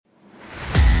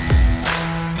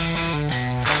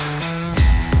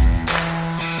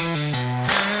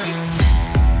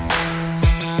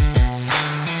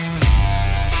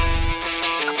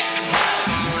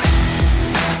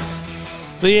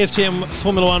the EFTM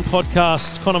Formula One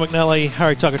podcast. Conor McNally,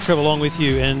 Harry Tucker, Trevor along with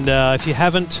you. And if you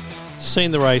haven't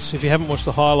seen the race, if you haven't watched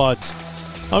the highlights,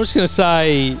 I'm just going to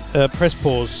say press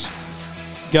pause.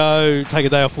 Go take a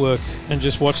day off work and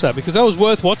just watch that because that was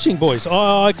worth watching, boys.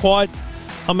 I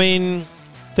mean,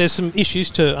 there's some issues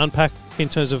to unpack in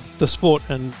terms of the sport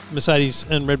and Mercedes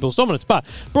and Red Bull's dominance, but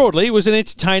broadly, it was an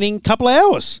entertaining couple of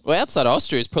hours. Well, outside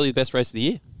Austria is probably the best race of the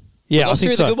year. Yeah, was I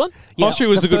think Austria so. the good one? Yeah, Austria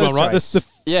was the good one, right?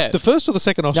 The first or the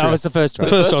second Austria? No, it was the first race.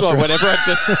 The first one, whenever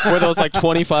where there was like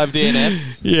 25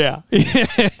 DNFs. Yeah.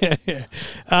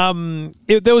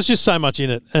 There was just so much in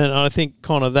it, and I think,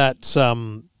 Connor, that's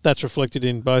reflected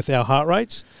in both our heart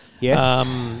rates. Yes.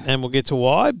 And we'll get to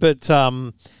why, but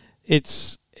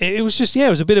it was just, it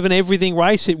was a bit of an everything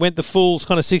race. It went the full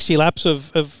kind of 60 laps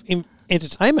of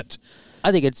entertainment.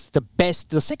 I think it's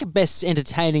the second best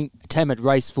entertainment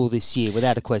race for this year,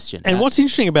 without a question. And what's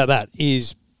interesting about that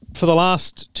is for the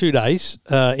last 2 days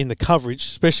in the coverage,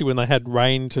 especially when they had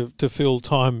rain to fill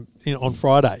time on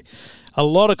Friday, a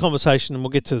lot of conversation, and we'll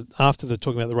get to, after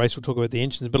talking about the race, we'll talk about the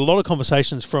engines, but a lot of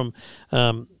conversations from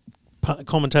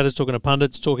commentators talking to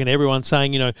pundits, talking to everyone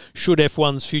saying, should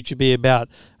F1's future be about,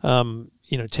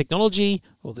 technology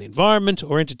or the environment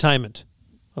or entertainment?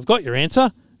 I've got your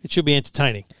answer. It should be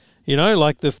entertaining.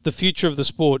 Like the future of the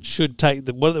sport should take,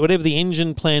 whatever the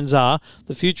engine plans are,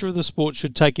 the future of the sport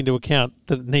should take into account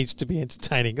that it needs to be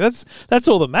entertaining. That's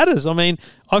all that matters. I mean,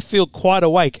 I feel quite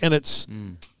awake, and it's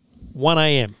 1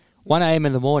 a.m. 1 a.m.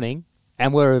 in the morning,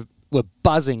 and we're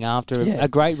buzzing after a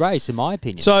great race, in my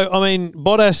opinion. So, I mean,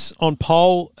 Bottas on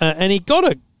pole, and he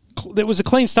got there was a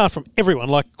clean start from everyone,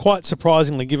 like quite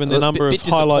surprisingly, given the number of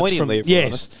highlights from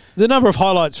the number of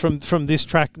highlights from this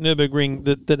track,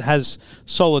 Nürburgring, that has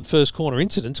solid first corner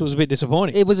incidents. It was a bit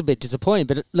disappointing. It was a bit disappointing,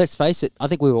 but let's face it, I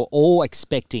think we were all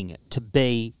expecting it to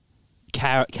be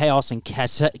chaos and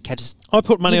I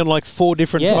put money on like 4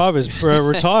 different drivers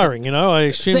retiring. I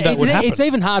assumed that would happen. It's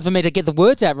even hard for me to get the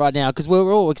words out right now because we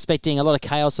were all expecting a lot of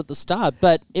chaos at the start.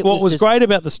 But what was great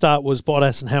about the start was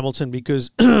Bottas and Hamilton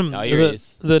because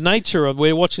the nature of,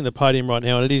 we're watching the podium right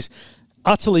now, and it is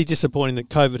utterly disappointing that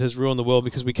COVID has ruined the world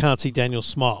because we can't see Daniel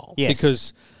smile. Yes.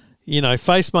 Because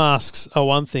face masks are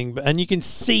one thing, and you can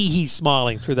see he's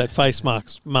smiling through that face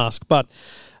mask, but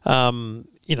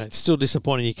it's still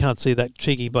disappointing you can't see that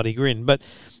cheeky bloody grin. But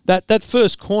that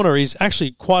first corner is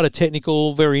actually quite a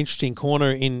technical, very interesting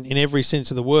corner in every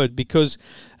sense of the word because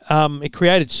it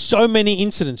created so many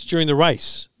incidents during the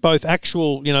race, both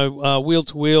actual,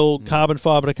 wheel-to-wheel, carbon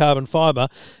fibre to carbon fibre,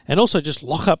 and also just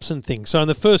lock-ups and things. So in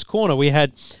the first corner, we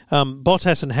had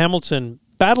Bottas and Hamilton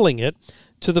battling it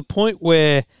to the point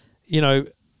where,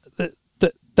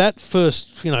 that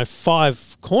first,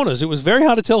 5 corners, it was very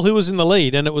hard to tell who was in the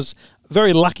lead, and it was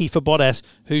very lucky for Bottas,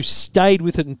 who stayed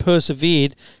with it and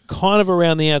persevered kind of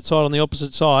around the outside on the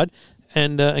opposite side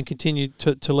and continued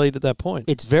to lead at that point.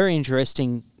 It's very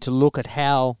interesting to look at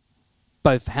how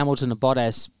both Hamilton and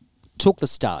Bottas took the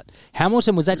start.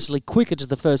 Hamilton was actually quicker to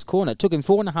the first corner. It took him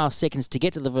 4.5 seconds to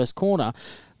get to the first corner.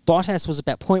 Bottas was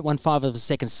about 0.15 of a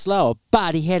second slower,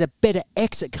 but he had a better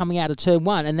exit coming out of turn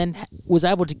 1 and then was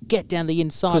able to get down the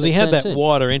inside of turn 2. Because he had that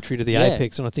wider entry to the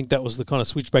apex, and I think that was the kind of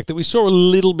switchback that we saw a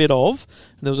little bit of,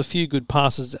 and there was a few good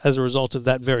passes as a result of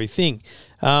that very thing.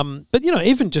 But,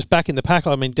 even just back in the pack,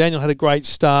 I mean, Daniel had a great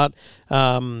start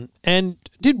and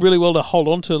did really well to hold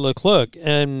on to Leclerc.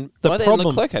 And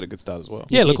Leclerc had a good start as well.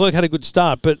 Yeah, Leclerc had a good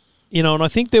start, but and I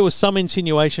think there was some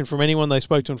insinuation from anyone they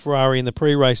spoke to in Ferrari in the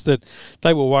pre-race that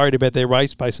they were worried about their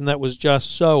race pace, and that was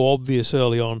just so obvious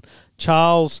early on.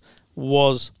 Charles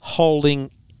was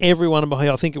holding everyone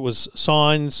behind. I think it was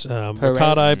Sainz,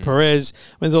 Ricciardo, Perez.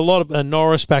 I mean, there's a lot of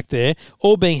Norris back there,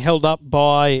 all being held up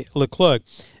by Leclerc.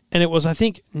 And it was, I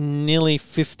think, nearly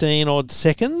 15-odd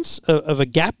seconds of a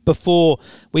gap before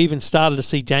we even started to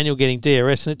see Daniel getting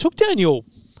DRS. And it took Daniel,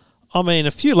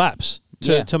 a few laps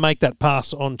to make that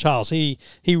pass on Charles. He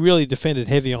really defended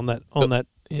heavy on that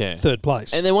third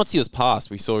place. And then once he was passed,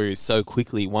 we saw he was so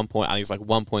quickly, I think it was like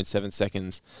 1.7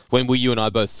 seconds, when you and I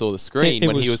both saw the screen,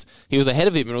 he was ahead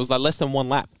of him, and it was like less than 1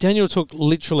 lap. Daniel took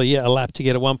literally a lap to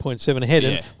get a 1.7 ahead.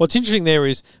 And what's interesting there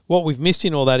is, what we've missed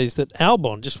in all that is that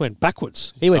Albon just went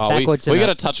backwards. He went backwards. We got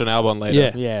to touch on Albon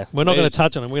later. Yeah. We're not going to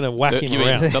touch on him. We're going to whack him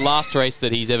around. The last race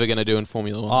that he's ever going to do in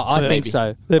Formula 1. I think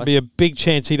so. There'd be a big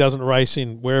chance he doesn't race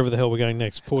in wherever the hell we're going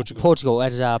next, Portugal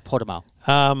at Portimao.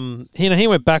 He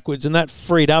went backwards, and that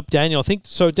freed up Daniel. I think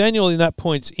so. Daniel in that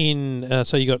point's in.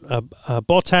 So you got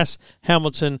Bottas,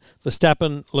 Hamilton,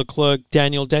 Verstappen, Leclerc,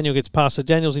 Daniel. Daniel gets past. So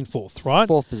Daniel's in 4th, right?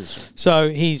 4th position. So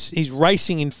he's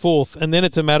racing in 4th, and then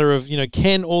it's a matter of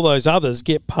can all those others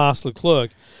get past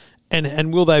Leclerc?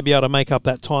 And will they be able to make up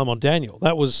that time on Daniel?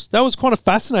 That was kind of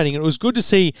fascinating. And it was good to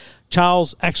see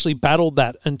Charles actually battled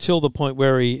that until the point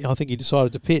where I think he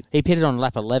decided to pit. He pitted on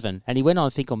lap 11, and he went on, I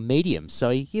think, on mediums. So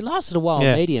he lasted a while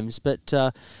on mediums, but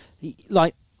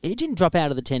he didn't drop out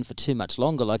of the 10 for too much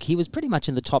longer. Like, he was pretty much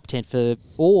in the top 10 for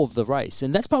all of the race.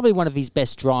 And that's probably one of his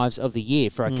best drives of the year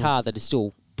for a car that is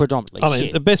still predominantly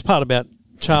shit. The best part about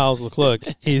Charles Leclerc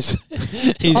is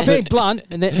I'm being blunt,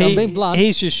 and I'm being blunt.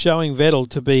 He's just showing Vettel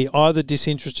to be either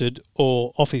disinterested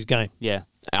or off his game. Yeah,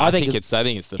 I think it's the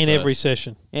in first. every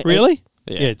session. Really?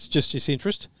 Yeah. It's just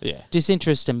disinterest. Yeah,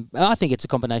 disinterest, and I think it's a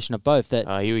combination of both. That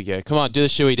here we go. Come on, do the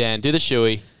shoey, Dan. Do the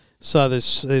shoey. So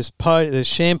there's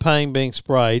champagne being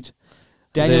sprayed.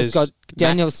 Daniel's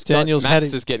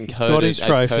Max is getting coated his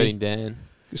trophy. as coating Dan.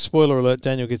 Spoiler alert: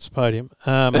 Daniel gets the podium.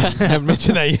 Haven't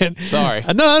mentioned that yet. Sorry.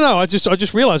 No. I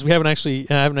just realised we haven't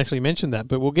actually mentioned that,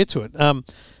 but we'll get to it.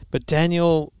 But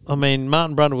Daniel, Martin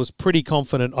Brundle was pretty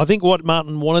confident. I think what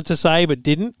Martin wanted to say but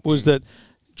didn't was that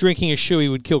drinking a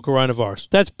shoey would kill coronavirus.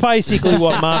 That's basically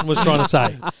what Martin was trying to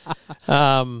say.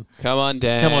 Come on,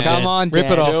 Dan. Come on, Dan.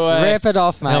 Rip it off. Rip it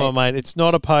off, mate. Come on, mate. It's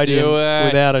not a podium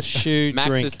without a shoe Max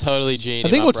drink. is totally genius. I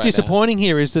think what's disappointing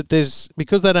here is that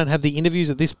because they don't have the interviews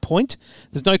at this point,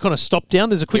 there's no kind of stop down.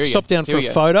 There's a quick stop down for a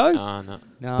photo.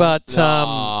 No. But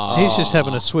he's just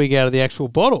having a swig out of the actual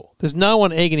bottle. There's no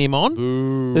one egging him on.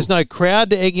 Boo. There's no crowd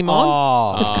to egg him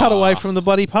on. They've cut away from the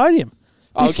bloody podium.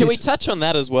 Can we touch on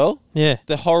that as well? Yeah.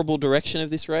 The horrible direction of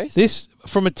this race? This,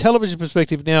 from a television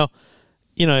perspective, now,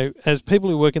 as people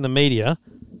who work in the media,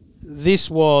 this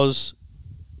was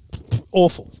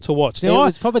awful to watch. Now, it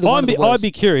was probably one of the worst. I'd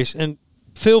be curious, and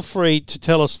feel free to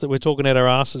tell us that we're talking out our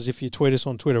asses if you tweet us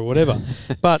on Twitter or whatever.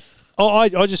 But I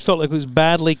just felt like it was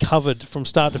badly covered from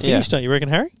start to finish, don't you reckon,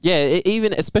 Harry? Yeah,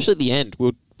 even especially at the end,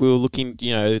 we were looking,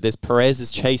 there's Perez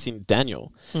is chasing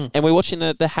Daniel, and we're watching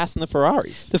the Haas and the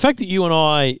Ferraris. The fact that you and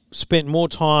I spent more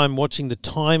time watching the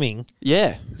timing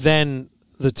than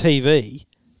the TV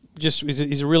just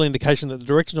is a real indication that the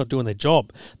director's not doing their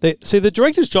job. The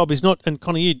director's job is not, and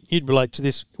Connor, you'd relate to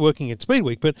this working at Speed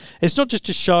Week, but it's not just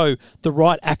to show the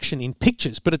right action in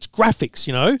pictures, but it's graphics,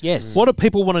 Yes. What do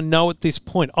people want to know at this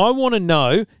point? I want to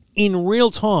know in real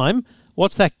time,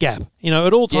 what's that gap?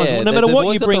 At all times, no matter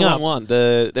what you bring up.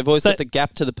 They've always got the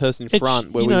gap to the person in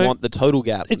front where we want the total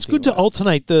gap. It's good to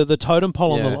alternate the totem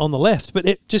pole on the left,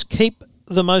 but just keep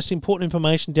the most important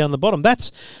information down the bottom.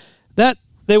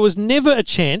 There was never a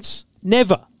chance,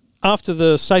 after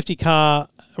the safety car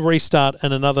restart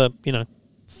and another,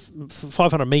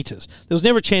 500 metres, there was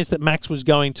never a chance that Max was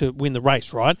going to win the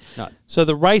race, right? No. So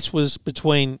the race was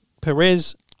between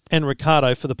Perez and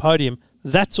Ricciardo for the podium.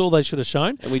 That's all they should have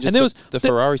shown. And we just got the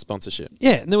Ferrari sponsorship.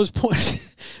 Yeah, and there was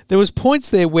points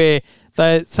there where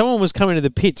someone was coming to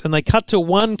the pits and they cut to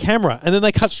one camera and then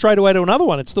they cut straight away to another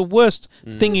one. It's the worst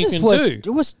thing you can do. It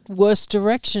was worst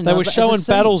direction. They were showing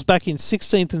battles back in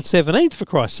 16th and 17th, for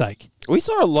Christ's sake. We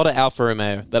saw a lot of Alfa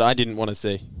Romeo that I didn't want to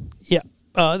see. Yeah,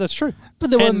 that's true. But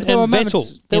there were moments,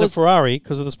 Vettel in a Ferrari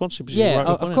because of the sponsorship. Yeah,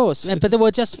 of course. But there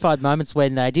were justified moments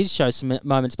when they did show some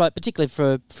moments, but particularly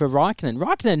for Raikkonen.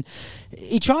 Raikkonen,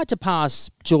 he tried to pass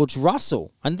George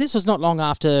Russell, and this was not long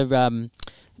after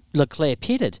Leclerc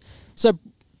pitted. So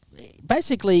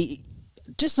basically,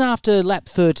 just after lap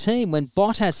 13, when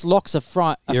Bottas locks a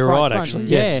front... You're right, actually,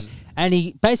 yes. And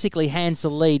he basically hands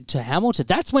the lead to Hamilton.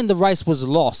 That's when the race was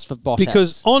lost for Bottas.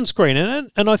 Because on screen,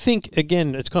 and I think,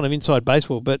 again, it's kind of inside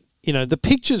baseball, but, the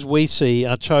pictures we see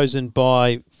are chosen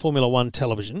by Formula One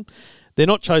television. They're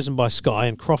not chosen by Sky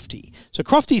and Crofty. So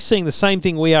Crofty's seeing the same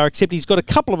thing we are, except he's got a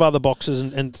couple of other boxes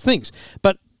and things.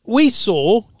 But we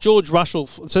saw George Russell,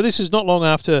 so this is not long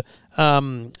after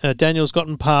Daniel's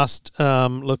gotten past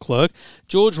Leclerc.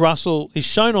 George Russell is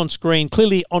shown on screen,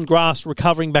 clearly on grass,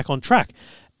 recovering back on track.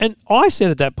 And I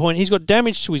said at that point, he's got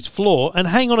damage to his floor, and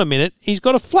hang on a minute, he's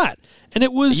got a flat. And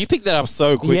it was... You picked that up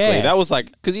so quickly. Yeah. That was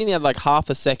because you only had half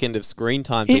a second of screen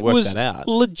time to work that out. It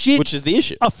was legit... Which is the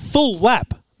issue. A full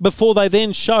lap before they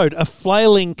then showed a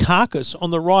flailing carcass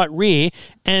on the right rear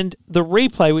and the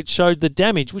replay which showed the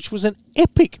damage, which was an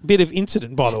epic bit of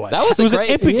incident, by the way. That was an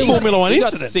epic Formula One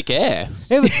incident. Got sick air.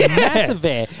 It was massive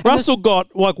air. Russell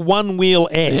got one wheel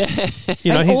air. His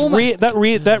rear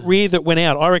that went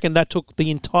out, I reckon that took the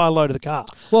entire load of the car.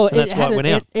 Well, that's why it went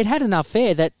out. It had enough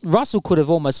air that Russell could have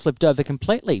almost flipped over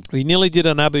completely. He nearly did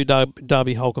an Abu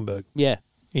Dhabi Hulkenberg. Yeah.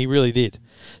 He really did.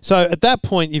 So at that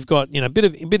point, you've got a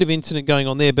bit of incident going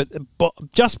on there. But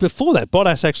just before that,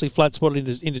 Bottas actually flat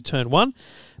spotted into turn one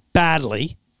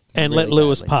badly and really let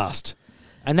Lewis badly. past.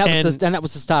 And that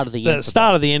was the start of the end. The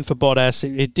start of the end for Bottas.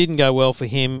 It didn't go well for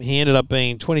him. He ended up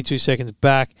being 22 seconds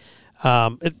back.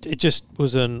 It just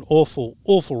was an awful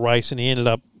race, and he ended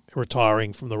up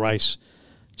retiring from the race.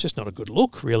 Just not a good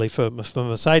look, really, for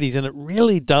Mercedes, and it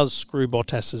really does screw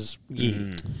Bottas's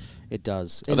year. It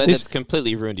does. Well, that's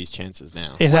completely ruined his chances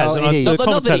now. It has. And it is. the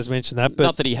commentators mentioned that, but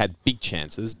not that he had big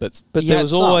chances, but there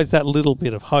was always that little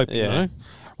bit of hope, you know.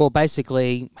 Well,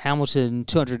 basically, Hamilton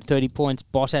 230 points,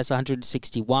 Bottas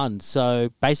 161.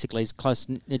 So basically, it's close.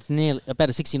 It's nearly about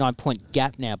a 69-point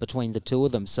gap now between the two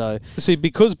of them. So see,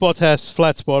 because Bottas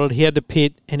flat spotted, he had to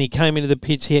pit, and he came into the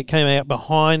pits. He came out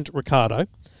behind Ricciardo,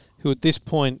 who at this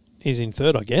point is in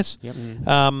third, I guess. Yep.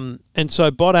 And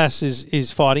so Bottas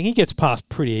is fighting. He gets past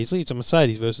pretty easily. It's a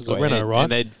Mercedes versus a Renault,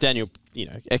 right? And Daniel,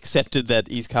 accepted that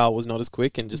his car was not as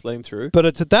quick and just let him through. But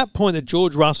it's at that point that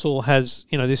George Russell has,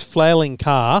 this flailing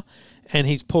car, and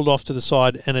he's pulled off to the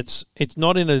side, and it's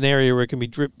not in an area where it can be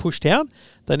pushed out.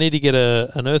 They need to get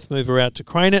an earth mover out to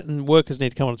crane it, and workers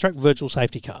need to come on the track. Virtual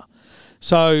safety car.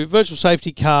 So virtual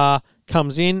safety car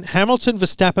comes in. Hamilton,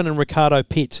 Verstappen, and Ricciardo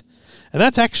pit. And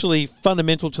that's actually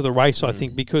fundamental to the race, I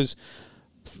think, because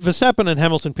Verstappen and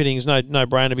Hamilton pitting is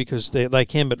no-brainer because they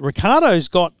can. But Ricciardo's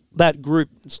got that group,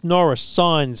 it's Norris,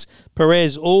 Sainz,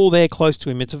 Perez, all there close to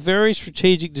him. It's a very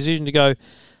strategic decision to go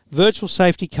virtual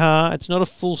safety car. It's not a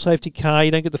full safety car.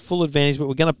 You don't get the full advantage, but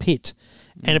we're going to pit.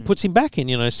 And it puts him back in,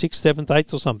 6th, 7th,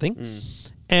 8th or something.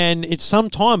 And it's some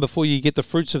time before you get the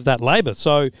fruits of that labour.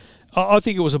 So I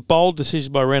think it was a bold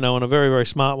decision by Renault and a very, very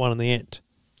smart one in the end.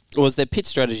 Was their pit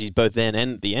strategies both then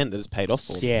and the end that has paid off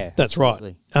for them? Yeah, that's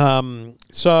absolutely right.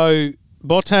 So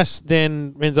Bottas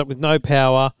then ends up with no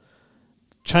power,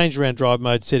 change around drive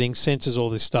mode settings, senses all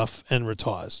this stuff, and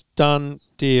retires. Done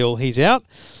deal. He's out.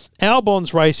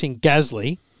 Albon's racing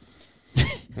Gasly.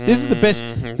 This is the best.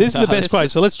 This is the best quote.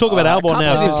 So let's talk about Albon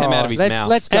now. This came out of his mouth.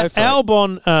 Let's go for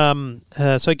Albon.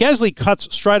 So Gasly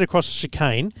cuts straight across the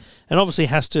chicane, and obviously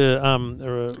has to.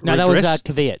 No, that was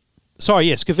Kvyat. Sorry,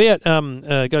 yes.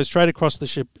 Kvyat goes straight across the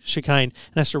chicane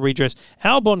and has to redress.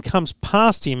 Albon comes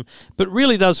past him, but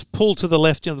really does pull to the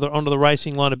left onto the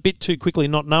racing line a bit too quickly,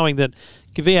 not knowing that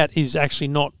Kvyat is actually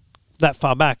not that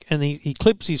far back. And he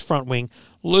clips his front wing,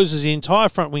 loses the entire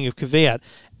front wing of Kvyat,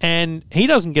 and he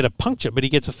doesn't get a puncture, but he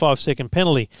gets a 5-second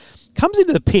penalty. Comes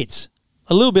into the pits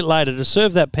a little bit later to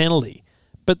serve that penalty.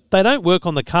 But they don't work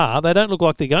on the car. They don't look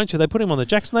like they're going to. They put him on the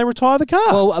jacks and they retire the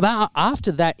car. Well,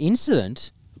 after that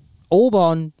incident,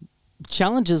 Albon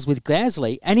challenges with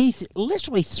Gasly, and he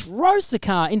literally throws the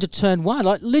car into turn one,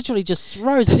 like literally just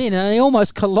throws it in, and they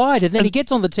almost collide. And then he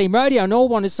gets on the team radio, and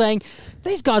Albon is saying,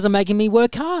 "These guys are making me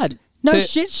work hard." No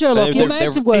shit, Sherlock. You're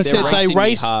made to work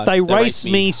hard. They race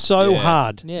me so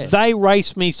hard. Yeah. They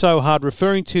race me so hard,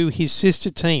 referring to his sister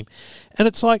team, and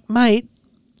it's like, mate,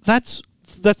 that's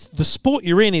the sport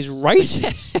you're in is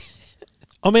racing.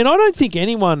 I mean, I don't think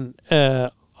anyone.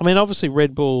 Obviously,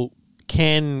 Red Bull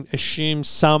can assume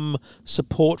some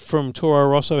support from Toro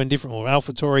Rosso or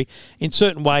AlphaTauri in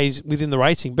certain ways within the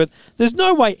racing, but there's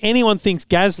no way anyone thinks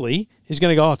Gasly is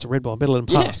going to go, it's a Red Bull, I better let him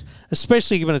pass.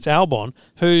 Especially given it's Albon,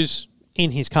 who's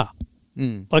in his car.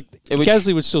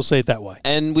 Gasly would still see it that way.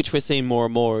 And which we're seeing more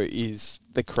and more is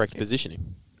the correct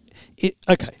positioning.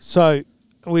 Okay, so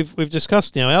we've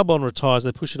discussed now, Albon retires,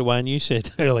 they push it away, and you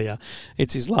said earlier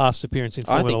it's his last appearance in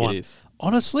Formula 1. I think it is.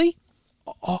 Honestly,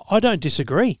 I don't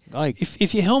disagree.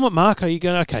 If you helmet Marco, you're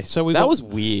going, okay, so we've got... That was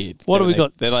weird. What have we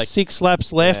got? 6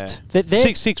 laps left.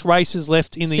 Yeah. Six races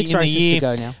left in the year. 6 races to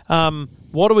go now.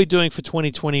 What are we doing for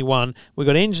 2021? We've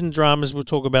got engine dramas we'll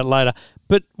talk about later.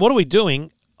 But what are we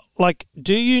doing? Like,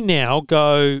 do you now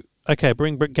go, okay,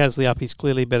 bring Gasly up, he's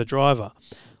clearly a better driver?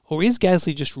 Or is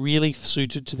Gasly just really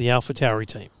suited to the AlphaTauri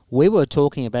team? We were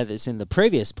talking about this in the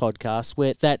previous podcast,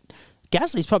 where that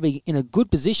Gasly's probably in a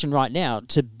good position right now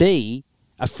to be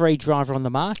a free driver on the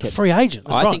market. A free agent.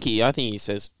 I think he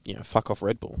says, fuck off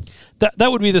Red Bull. That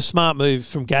would be the smart move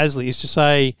from Gasly, is to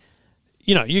say,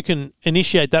 you can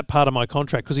initiate that part of my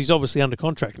contract because he's obviously under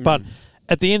contract. But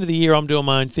at the end of the year, I'm doing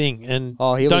my own thing and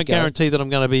don't guarantee that I'm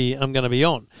going to be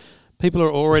on. People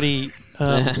are already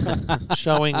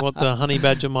showing what the honey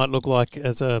badger might look like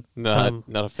as a... No,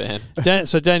 not a fan.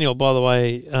 So Daniel, by the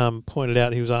way, pointed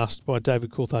out, he was asked by David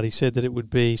Coulthard, he said that it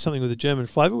would be something with a German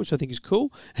flavour, which I think is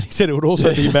cool. And he said it would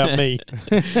also be about me.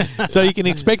 So you can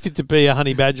expect it to be a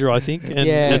honey badger, I think.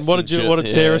 And what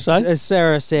did Sarah say?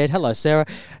 Sarah said, hello, Sarah.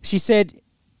 She said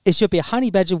it should be a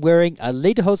honey badger wearing a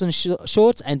lederhosen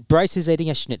shorts and braces eating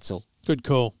a schnitzel. Good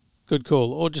call.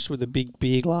 Or just with a big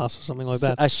beer glass or something like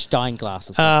that. A Stein glass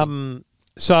or something.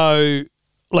 So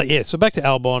back to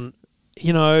Albon.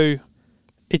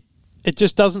 It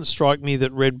just doesn't strike me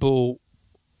that Red Bull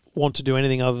want to do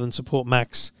anything other than support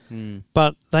Max.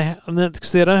 But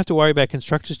because they don't have to worry about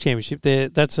Constructors' Championship.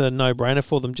 That's a no-brainer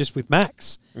for them just with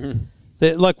Max.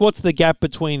 Like, what's the gap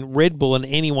between Red Bull and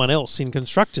anyone else in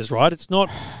Constructors, right? It's not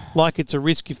like it's a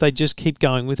risk if they just keep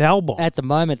going with Albon. At the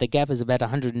moment, the gap is about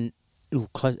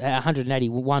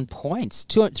 181 points.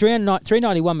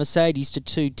 391 Mercedes to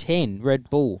 210 Red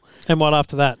Bull. And what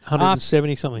after that?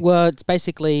 170 something? Well, it's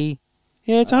basically...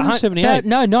 Yeah, it's 178.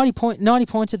 90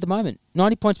 points at the moment.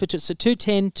 90 points, so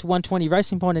 210 to 120.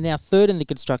 Racing Point are now third in the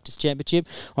Constructors' Championship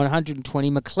on 120.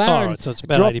 McLaren... Oh, right, so it's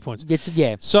about 80 points.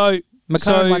 So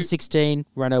McLaren 116,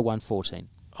 Renault 114.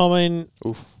 I mean,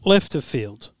 left of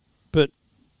field, but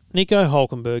Nico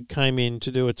Hülkenberg came in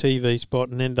to do a TV spot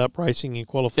and ended up racing in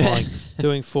qualifying,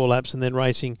 doing 4 laps and then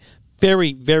racing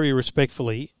very, very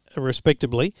respectably,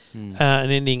 and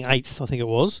ending 8th, I think it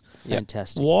was.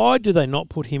 Fantastic. Why do they not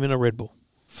put him in a Red Bull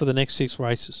for the next 6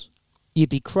 races? You'd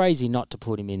be crazy not to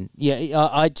put him in. Yeah,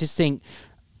 I just think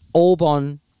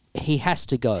Albon... He has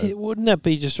to go. Wouldn't that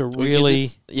be just a really...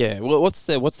 Well, what's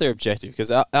their objective? Because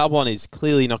Albon is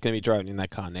clearly not going to be driving in that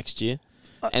car next year.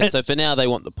 And so for now, they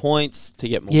want the points to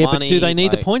get more money. Yeah, but do they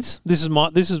need the points? This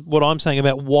is what I'm saying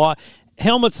about why...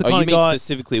 Helmut's the kind you of mean guy...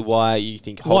 specifically why you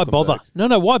think Hülkenberg... Why bother?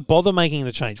 No, why bother making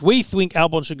the change? We think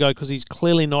Albon should go because he's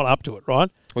clearly not up to it, right?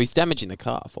 Well, he's damaging the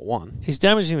car, for one. He's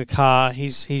damaging the car. He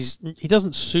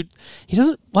doesn't suit... He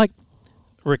doesn't... Like,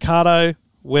 Ricciardo,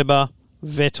 Webber,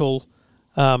 Vettel...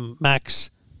 Max,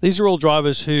 these are all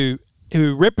drivers who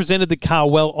represented the car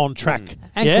well on track.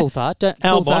 And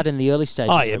Coulthard in the early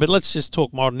stages. Oh, yeah, but let's just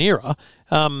talk modern era.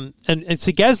 And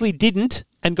so Gasly didn't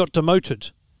and got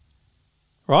demoted,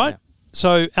 right? Yeah.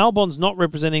 So Albon's not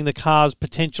representing the car's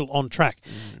potential on track.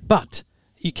 But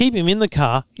you keep him in the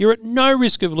car, you're at no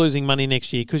risk of losing money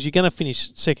next year because you're going to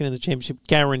finish second in the championship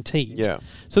guaranteed. Yeah.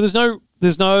 So there's no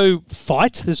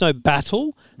fight, there's no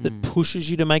battle that pushes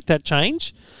you to make that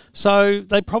change. So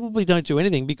they probably don't do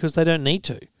anything because they don't need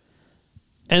to.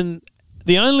 And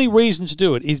the only reason to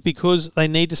do it is because they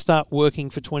need to start working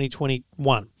for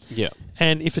 2021. Yeah.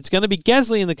 And if it's going to be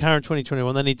Gasly in the car in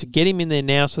 2021, they need to get him in there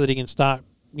now so that he can start,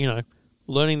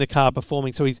 learning the car,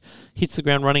 performing so he hits the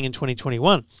ground running in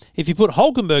 2021. If you put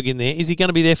Hülkenberg in there, is he going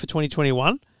to be there for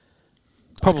 2021?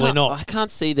 Probably not. I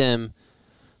can't see them.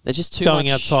 They're just too going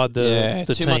much, outside the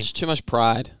team. Too much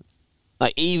pride.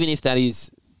 Like, even if that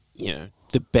is,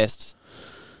 the best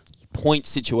point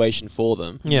situation for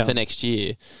them for next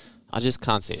year, I just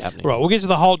can't see it happening. Right, we'll get to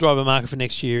the whole driver market for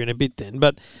next year in a bit then.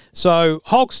 But so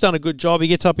Hulk's done a good job. He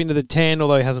gets up into the 10,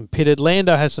 although he hasn't pitted.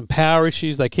 Lando has some power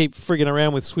issues. They keep frigging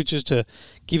around with switches to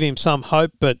give him some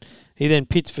hope, but he then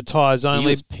pits for tyres only. He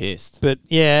was pissed. But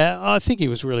yeah, I think he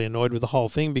was really annoyed with the whole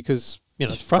thing because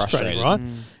it's frustrating, right?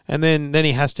 And then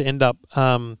he has to end up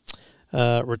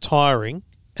retiring,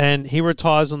 and he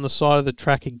retires on the side of the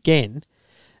track again.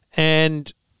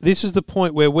 And this is the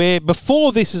point where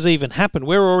before this has even happened,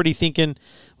 we're already thinking,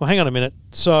 well, hang on a minute.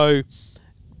 So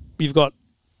you've got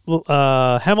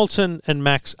Hamilton and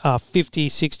Max are 50,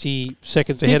 60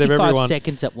 seconds ahead of everyone. 55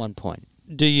 seconds at one point.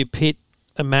 Do you pit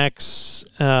a Max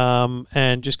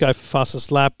and just go for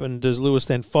fastest lap, and does Lewis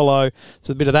then follow?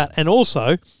 So a bit of that. And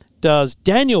also, does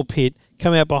Daniel pit,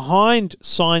 come out behind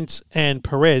Sainz and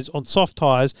Perez on soft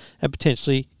tyres and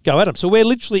potentially go at them? So we're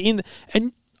literally in...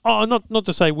 not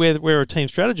to say we're a team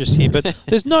strategist here, but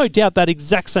there's no doubt that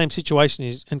exact same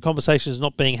situation and conversation is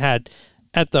not being had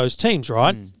at those teams,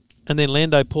 right? And then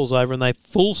Lando pulls over and they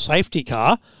full safety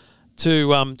car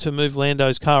to move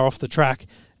Lando's car off the track,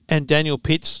 and Daniel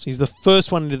pits. He's the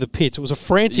first one into the pits. It was a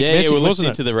frantic message, we're wasn't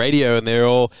listening it? to the radio and they're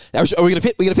all, are we going to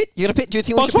pit? We're going to pit? You're going to pit? Do you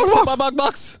think we should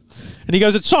box? And he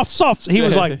goes, it's softs. He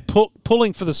was like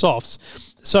pulling for the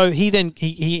softs. So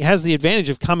he has the advantage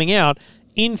of coming out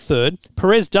in third.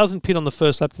 Perez doesn't pit on the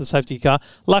first lap to the safety car.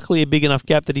 Luckily, a big enough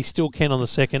gap that he still can on the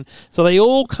second. So they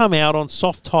all come out on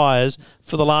soft tyres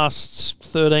for the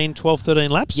last 12,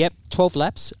 13 laps? Yep, 12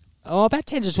 laps. Oh, about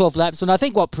 10 to 12 laps. And I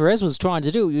think what Perez was trying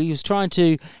to do, he was trying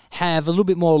to have a little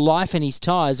bit more life in his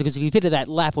tyres, because if he pitted that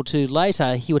lap or two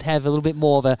later, he would have a little bit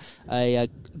more of a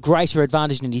greater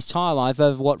advantage in his tyre life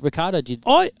over what Ricciardo did.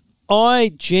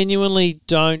 I genuinely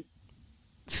don't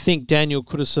think Daniel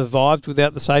could have survived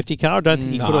without the safety car. I don't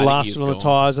think he could have lasted on the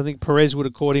tyres. I think Perez would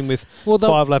have caught him with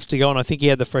 5 laps to go, and I think he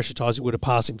had the fresher tyres. He would have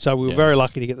passed him. So we were very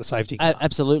lucky to get the safety car.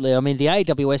 Absolutely. I mean, the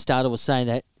AWS data was saying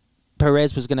that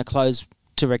Perez was going to close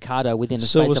to Ricciardo within the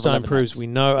space of 11 Silverstone proves laps. we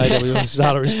know AWS's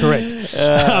data is correct.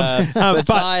 The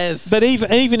tyres. But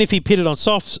even if he pitted on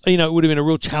softs, it would have been a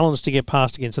real challenge to get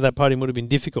past again, so that podium would have been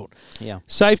difficult. Yeah.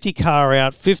 Safety car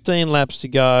out, 15 laps to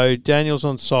go, Daniel's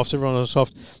on softs, everyone on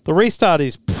soft. The restart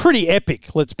is pretty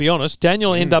epic, let's be honest.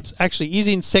 Daniel actually is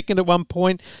in second at one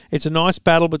point. It's a nice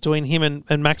battle between him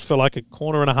and Max for like a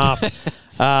corner and a half.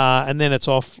 And then it's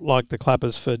off like the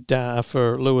clappers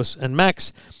for Lewis and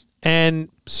Max. And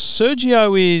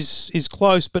Sergio is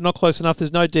close, but not close enough.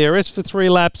 There's no DRS for 3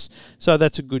 laps, so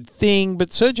that's a good thing. But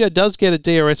Sergio does get a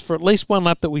DRS for at least one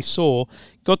lap that we saw.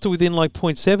 Got to within like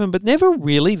 0.7, but never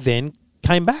really then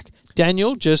came back.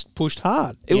 Daniel just pushed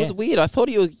hard. It was weird. I thought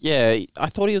he was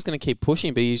going to keep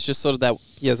pushing, but he's just sort of that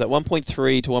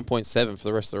 1.3 to 1.7 for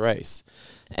the rest of the race.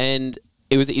 And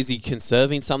is he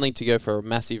conserving something to go for a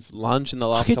massive lunge in the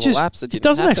last couple of laps? It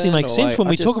doesn't actually make sense when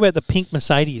we talk about the pink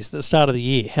Mercedes at the start of the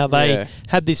year, how they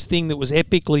had this thing that was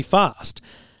epically fast.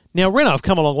 Now, Renault have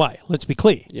come a long way, let's be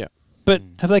clear. Yeah. But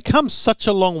have they come such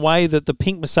a long way that the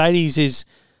pink Mercedes is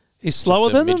slower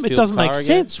than them? It doesn't make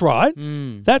sense, right?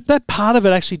 That part of it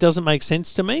actually doesn't make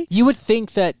sense to me. You would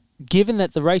think that, given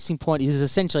that the Racing Point is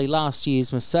essentially last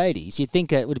year's Mercedes, you'd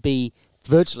think it would be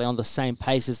virtually on the same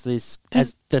pace as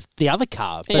the other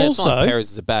car. But also, not like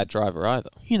Perez is a bad driver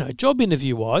either. Job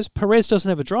interview-wise, Perez doesn't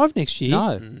have a drive next year.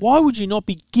 No. Why would you not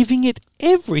be giving it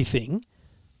everything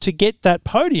to get that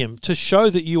podium, to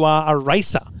show that you are a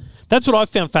racer? That's what I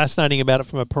found fascinating about it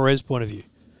from a Perez point of view.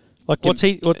 Like,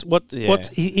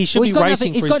 he should be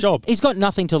racing for his job. He's got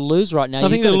nothing to lose right now.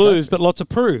 Nothing to lose, but lots to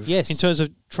prove. Yes. In terms of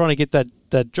trying to get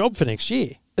that job for next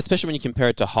year. Especially when you compare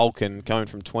it to Hulken going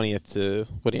from 20th to,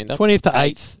 what do you end up? 20th to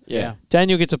 8th. Yeah.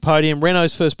 Daniel gets a podium.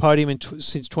 Renault's first podium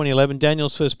since 2011.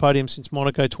 Daniel's first podium since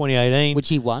Monaco 2018. Which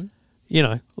he won.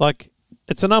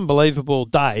 It's an unbelievable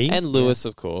day. And Lewis,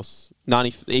 of course.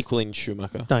 90 equaling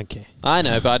Schumacher. Don't care. I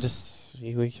know, but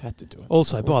we had to do it.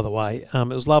 Also, by the way, it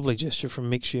was a lovely gesture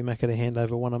from Mick Schumacher to hand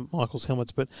over one of Michael's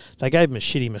helmets, but they gave him a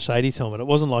shitty Mercedes helmet. It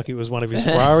wasn't like it was one of his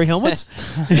Ferrari helmets.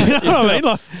 You know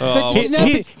what I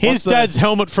mean? His dad's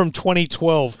helmet from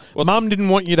 2012. Mum didn't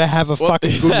want you to have a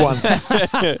fucking good one.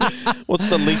 What's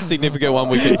the least significant one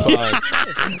we could find?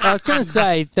 I was going to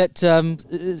say that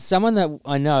someone that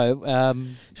I know...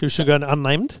 should go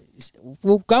unnamed?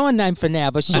 We'll go unnamed for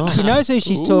now, but she knows who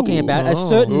she's talking about, a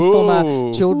certain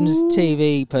former children's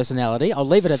TV personality. I'll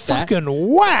leave it at that. Fucking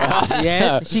wow!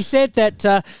 Yeah, she said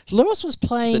that Lewis was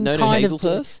playing Is it kind of...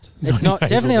 Hazelhurst? It's not,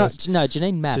 definitely not. No,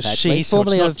 Janine Mapp, it's a actually. she, so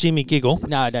it's not Jimmy Giggle.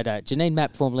 No. Janine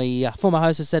Mapp, former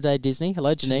host of Saturday Disney.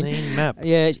 Hello, Janine. Janine Mapp.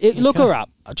 Yeah, look her up.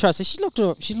 Trust me,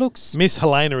 she looks... Miss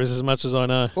Helena is as much as I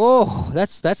know. Oh,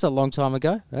 that's a long time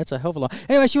ago. That's a hell of a long...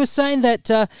 Anyway, she was saying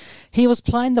that he was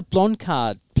playing the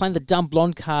dumb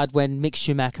blonde card when Mick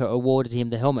Schumacher awarded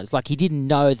him the helmet. It's like he didn't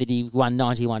know that he won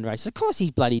 91 races. Of course he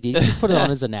bloody did. He just put it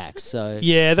on as an act. So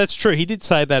yeah, that's true. He did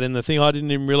say that in the thing. I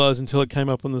didn't even realise until it came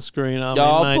up on the screen.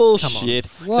 Mate, bullshit.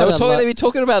 They were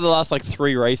talking about the last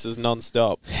 3 races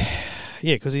non-stop.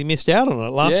 Yeah, because he missed out on it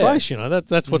last race.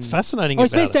 That's what's fascinating.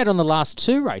 He's missed out on the last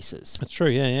 2 races. That's true.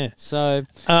 Yeah. So,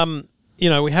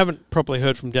 we haven't properly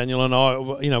heard from Daniel and I.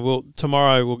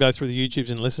 Tomorrow we'll go through the YouTubes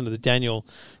and listen to the Daniel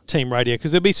team radio,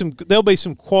 because there'll be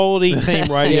some quality team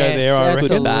radio yes, there. I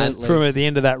reckon absolutely. from the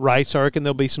end of that race. I reckon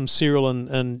there'll be some Cyril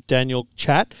and Daniel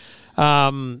chat.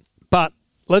 But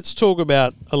let's talk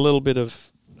about a little bit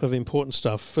of important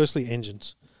stuff. Firstly,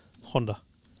 engines, Honda.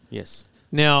 Yes.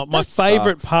 Now, my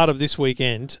favourite part of this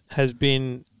weekend has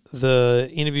been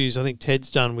the interviews I think Ted's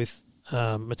done with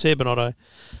Mattia Binotto,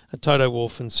 Toto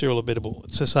Wolff and Cyril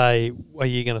Abiteboul to say, are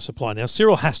you going to supply? Now,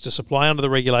 Cyril has to supply under the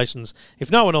regulations. If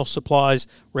no one else supplies,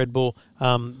 Red Bull,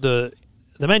 the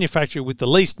manufacturer with the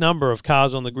least number of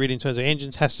cars on the grid in terms of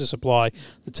engines has to supply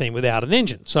the team without an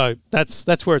engine. So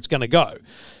that's where it's going to go.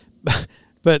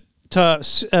 But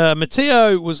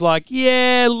Matteo was like,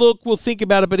 yeah, look, we'll think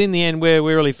about it, but in the end, we're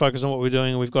really focused on what we're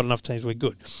doing, and we've got enough teams, we're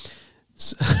good.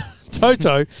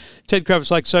 Ted Kravitz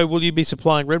like, so will you be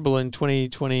supplying Red Bull in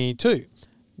 2022?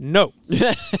 No.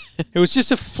 It was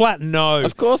just a flat no.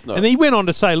 Of course not. And he went on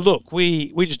to say, look,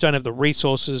 we just don't have the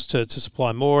resources to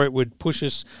supply more. It would push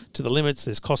us to the limits.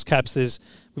 There's cost caps.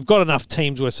 We've got enough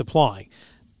teams we're supplying.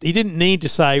 He didn't need to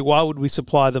say, why would we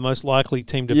supply the most likely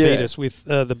team to beat us with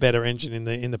the better engine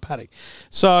in the paddock.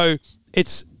 So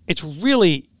it's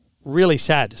really, really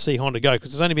sad to see Honda go,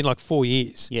 because it's only been 4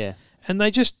 years. Yeah. And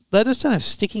they just don't have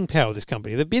sticking power, this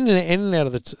company. They've been in and out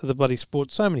of the bloody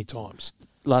sport so many times.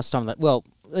 Let's have a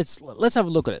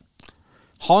look at it.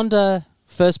 Honda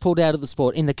first pulled out of the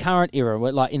sport in the current era,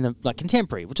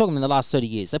 contemporary. We're talking in the last 30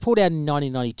 years. They pulled out in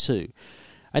 1992.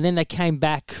 And then they came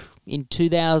back in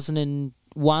 2000 and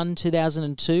 1,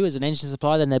 2002 as an engine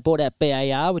supplier. Then they bought out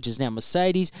BAR, which is now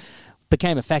Mercedes,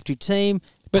 became a factory team,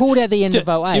 pulled out the end of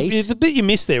 08. The bit you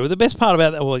missed there, well, the best part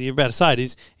about that, well, you're about to say it,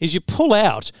 is you pull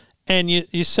out and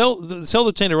you sell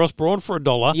the team to Ross Brawn for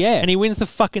 $1, Yeah. and he wins the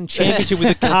fucking championship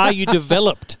with the car you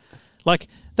developed. Like,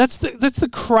 that's the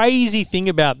crazy thing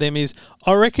about them is,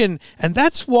 I reckon, and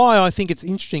that's why I think it's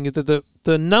interesting that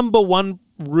the number one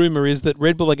rumour is that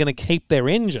Red Bull are going to keep their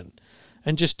engine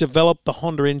and just develop the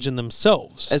Honda engine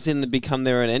themselves. As in, become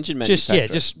their own engine manufacturer.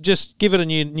 Just give it a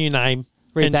new name.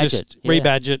 And Rebadge just it, yeah.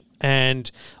 rebadge it.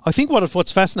 And I think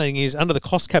what's fascinating is under the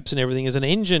cost caps and everything, as an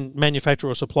engine manufacturer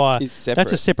or supplier, Is separate.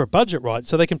 that's a separate budget, right?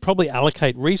 So they can probably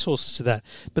allocate resources to that.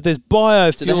 But there's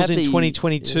biofuels have in the-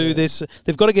 2022. yeah.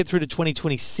 They've got to get through to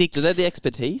 2026. Do they have the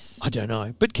expertise? I don't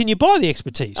know. But can you buy the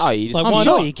expertise? Oh, you just, I'm why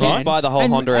sure not, you can. right? Just buy the whole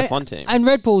Honda F1 team. And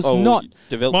Red Bull's Or not.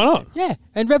 develop Why the not? team. Yeah,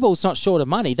 and Red Bull's not short of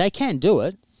money. They can do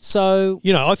it. So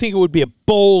You know, I think it would be a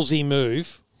ballsy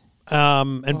move.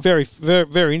 And very, very,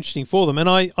 very interesting for them. And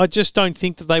I just don't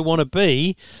think that they want to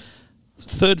be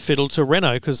third fiddle to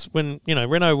Renault, because when, you know,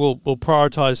 Renault will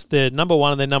prioritise their number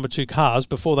one and their number two cars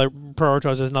before they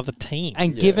prioritise another team.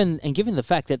 and given the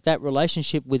fact that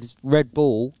relationship with Red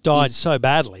Bull Died is- so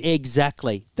badly.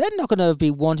 exactly, they're not going to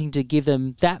be wanting to give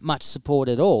them that much support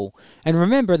at all. And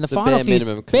remember, in the The final bare few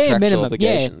minimum contractual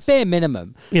obligations. bare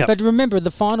minimum. Yep. But remember, the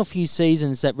final few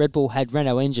seasons that Red Bull had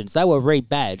Renault engines, they were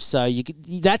rebadged. So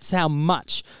that's how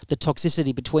much the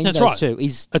toxicity between That's those right. two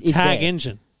is A is tag there.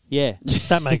 engine. Yeah.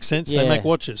 That makes sense. Yeah. They make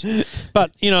watches.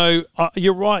 But, you know,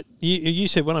 you're right. You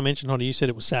said, when I mentioned Honda, you said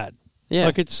it was sad. Yeah.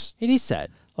 Like it's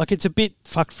sad. Like, it's a bit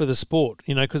fucked for the sport,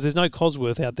 you know, because there's no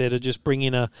Cosworth out there to just bring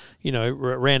in a, you know,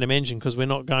 random engine, because we're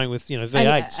not going with, you know,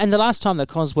 V8s. And the last time that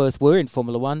Cosworth were in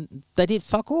Formula One, they did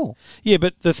fuck all. Yeah,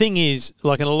 but the thing is,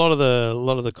 like, and a lot of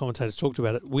the commentators talked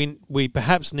about it. We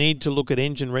perhaps need to look at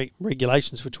engine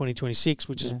regulations for 2026,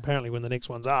 which is apparently when the next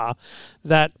ones are,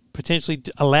 that potentially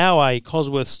allow a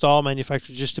Cosworth style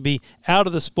manufacturer just to be out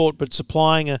of the sport but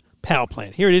supplying a power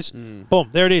plant. Here it is. Boom,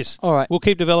 there it is. All right. We'll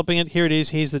keep developing it. Here it is.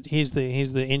 Here's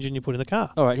the engine you put in the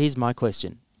car. All right, here's my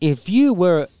question. If you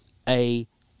were a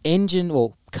engine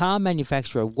or car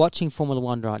manufacturer watching Formula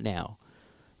One right now,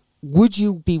 would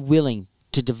you be willing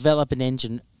to develop an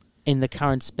engine in the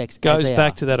current specs? Goes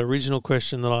back to that original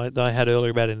question that I had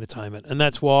earlier about entertainment, and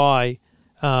that's why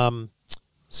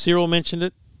Cyril mentioned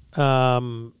it.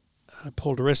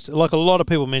 Paul di Resta, like a lot of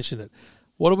people mentioned it.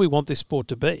 What do we want this sport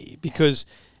to be? Because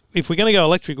if we're going to go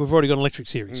electric, we've already got an electric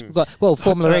series.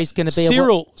 Formula E is going to be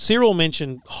Cyril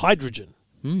mentioned hydrogen.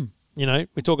 You know,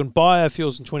 we're talking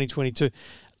biofuels in 2022.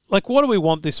 Like, what do we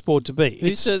want this sport to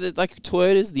be? So that, like,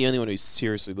 Toyota's the only one who's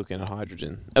seriously looking at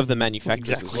hydrogen of the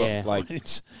manufacturers Exactly. as well. Yeah. Like,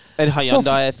 It's and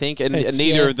Hyundai, I think, and it's-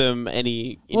 neither yeah. of them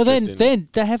any interest Well, in. then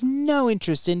they have no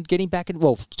interest in getting back in.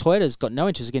 Well, Toyota's got no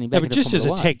interest in getting no, back but into just as a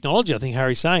Formula One. technology, I think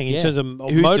Harry's saying, in Yeah. terms of Who's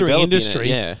motoring developing it, industry,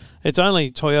 yeah. it's only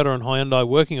Toyota and Hyundai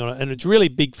working on it, and it's really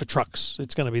big for trucks.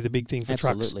 It's going to be the big thing for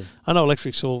Absolutely. trucks. I know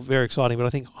electric's all very exciting, but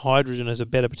I think hydrogen has a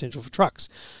better potential for trucks,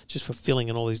 just for filling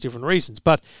and all these different reasons.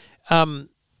 But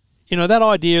you know, that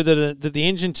idea that the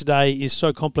engine today is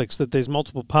so complex that there's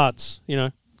multiple parts, you know,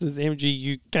 the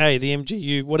MGU-K, the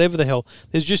MGU, whatever the hell,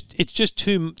 it's just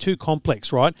too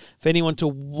complex, right, for anyone to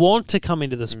want to come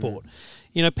into the sport.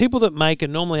 You know, people that make a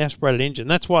normally aspirated engine,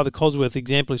 that's why the Cosworth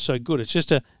example is so good. It's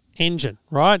just a engine,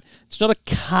 right? It's not a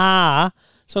car.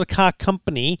 It's not a car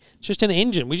company. It's just an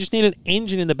engine. We just need an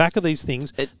engine in the back of these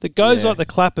things that goes like the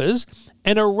clappers,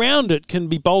 and around it can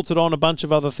be bolted on a bunch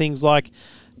of other things, like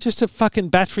just a fucking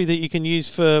battery that you can use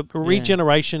for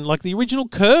regeneration, like the original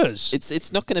Kers.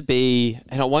 It's not going to be,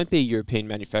 and it won't be a European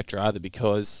manufacturer either,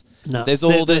 because No, there's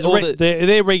all the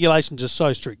their regulations are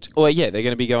so strict. Well, yeah, they're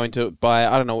going to be going to by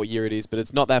I don't know what year it is, but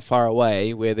it's not that far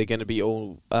away where they're going to be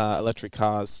all electric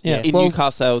cars Yeah. in Well- new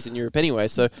car sales in Europe anyway.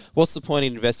 So what's the point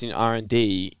in investing in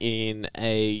R&D in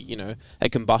a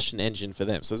combustion engine for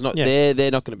them? So it's not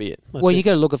they're not going to be it. That's Well, it. you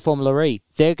got to look at Formula E.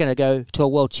 They're going to go to a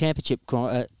world championship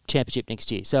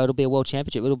next year. So it'll be a world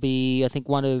championship. It'll be, I think,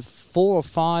 one of 4 or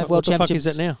 5 world What the fuck championships.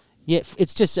 is that now? Yeah,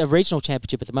 it's just a regional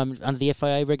championship at the moment under the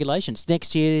FIA regulations. Next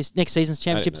season's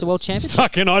championship's a world championship.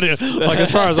 Fucking idea. Like,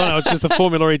 as far as I know, it's just the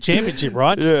Formula E championship,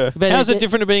 right? Yeah. But How's it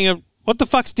different to being a... What the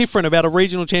fuck's different about a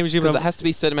regional championship? Because it has to be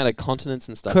a certain amount of continents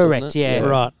and stuff. Correct, doesn't it? yeah.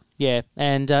 Right. Yeah,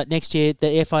 and next year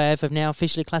the FIA have now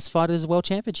officially classified it as a world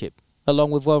championship, along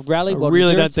with World Rally. I World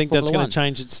really Endurance, don't think and that's Formula going to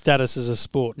change its status as a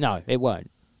sport. One. No, it won't.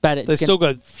 But it's They still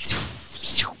go...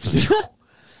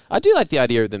 I do like the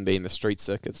idea of them being the street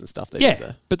circuits and stuff. They do Yeah,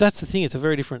 there. but that's the thing. It's a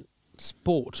very different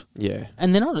sport. Yeah.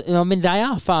 And they're not. I mean, they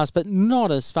are fast, but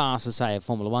not as fast as say a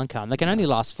Formula One car. And they can only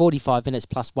last 45 minutes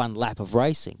plus one lap of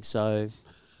racing. So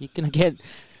You're going to get...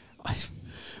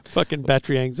 Fucking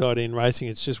battery anxiety in racing.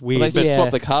 It's just weird. Well, they just Yeah.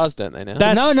 swap the cars, don't they now?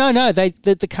 That's- No.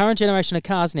 The current generation of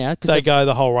cars now... Cause They go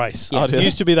the whole race. Yeah. Oh, do It they?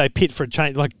 used to be they pit for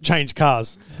change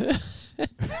cars.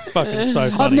 Fucking so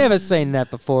funny. I've never seen that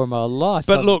before in my life.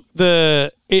 But look,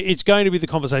 it's going to be the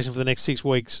conversation for the next 6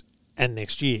 weeks and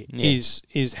next year Yeah.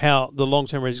 is how the long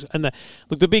term and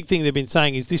the big thing they've been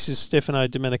saying is this is Stefano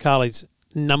Domenicali's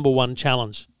number one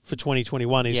challenge for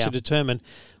 2021 is Yeah. to determine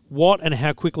what and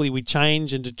how quickly we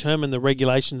change and determine the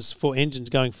regulations for engines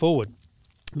going forward.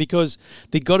 Because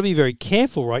they've got to be very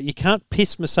careful, right? You can't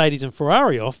piss Mercedes and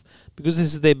Ferrari off because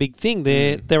this is their big thing.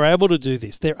 They're able to do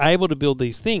this. They're able to build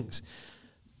these things.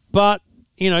 But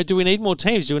do we need more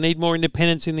teams? Do we need more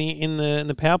independence in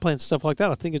the power plants, stuff like that?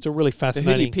 I think it's a really So who do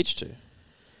fascinating. you pitch to?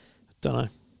 Don't know.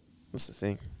 That's the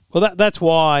thing. Well, that's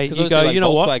why Because you go. like You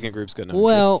know what? Volkswagen Group's got no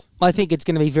Well, interest. I think it's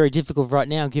going to be very difficult right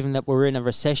now, given that we're in a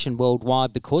recession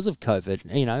worldwide because of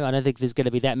COVID. I don't think there's going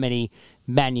to be that many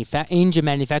engine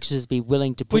manufacturers be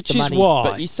willing to put Which the is money. why.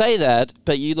 But you say that,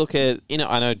 but you look at,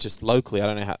 I know just locally, I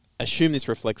don't know how, assume this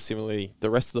reflects similarly the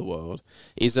rest of the world,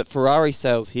 is that Ferrari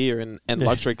sales here and Yeah.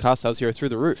 luxury car sales here are through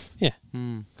the roof. Yeah,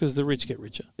 Mm. because the rich get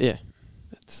richer. Yeah.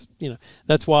 It's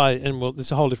that's why. And well, this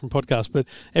is a whole different podcast. But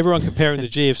everyone comparing the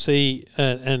GFC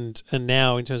and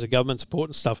now in terms of government support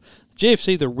and stuff, the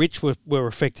GFC, the rich were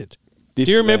affected. This-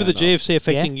 Do you remember yeah, the no. GFC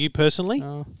affecting you personally?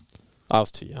 Oh. I was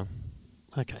too young.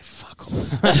 Okay, fuck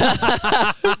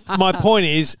off. My point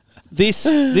is this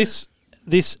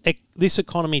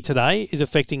economy today is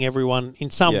affecting everyone in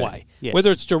some Yeah. way. Yes.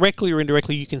 Whether it's directly or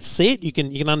indirectly, you can see it, you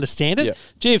can understand it. Yeah.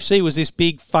 GFC was this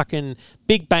big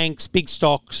banks, big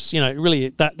stocks, really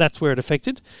that's where it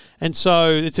affected. And so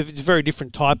it's a very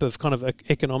different type of kind of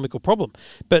economical problem.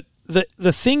 But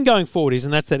the thing going forward is,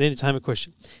 and that's that entertainment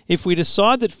question, if we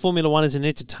decide that Formula One is an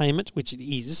entertainment, which it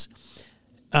is,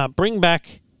 bring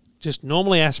back just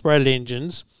normally aspirated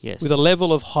engines Yes. with a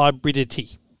level of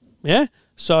hybridity. Yeah?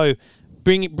 So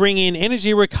bring in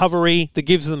energy recovery that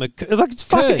gives them it's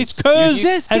Kurz. KERS You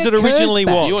just as get it originally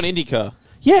Kurz back. was. You want IndyCar?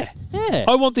 Yeah. Yeah.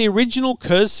 I want the original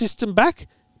KERS system back,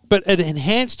 but it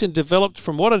enhanced and developed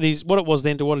from what it was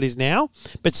then to what it is now,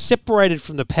 but separated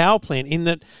from the power plant in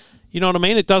that, you know what I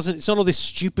mean? It's not all this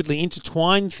stupidly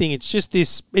intertwined thing. It's just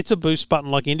it's a boost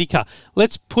button like IndyCar.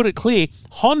 Let's put it clear.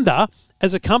 Honda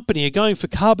as a company are going for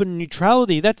carbon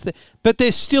neutrality. But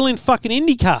they're still in fucking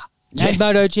IndyCar. And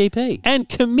MotoGP. And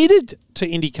committed to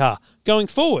IndyCar going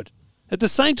forward. At the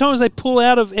same time as they pull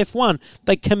out of F1,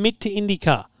 they commit to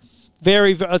IndyCar.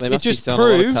 Very, very. They It must be just selling a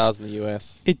lot of proves. cars in the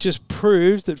US. It just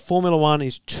proves that Formula One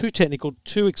is too technical,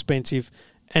 too expensive,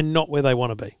 and not where they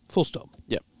want to be. Full stop.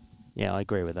 Yep. Yeah, I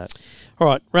agree with that. All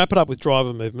right, wrap it up with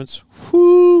driver movements.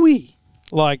 Whoo-wee.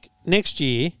 Like, next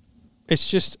year, it's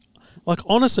just... Like,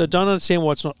 honestly, I don't understand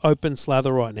why it's not open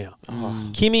slather right now.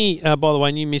 Kimi, by the way,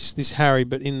 and you missed this, Harry,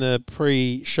 but in the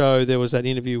pre-show, there was that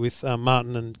interview with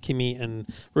Martin and Kimi and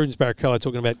Rubens Barrichello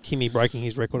talking about Kimi breaking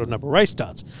his record of number of race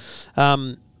starts.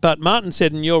 But Martin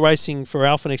said, and you're racing for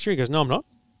Alpha next year. He goes, no, I'm not.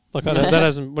 Like, that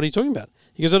hasn't... What are you talking about?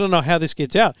 He goes, I don't know how this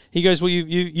gets out. He goes, well,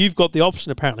 you've got the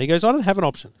option, apparently. He goes, I don't have an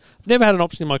option. I've never had an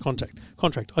option in my contract.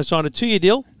 I signed a 2-year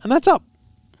deal, and that's up.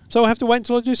 So I have to wait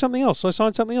until I do something else. So I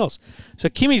signed something else. So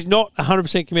Kimi's not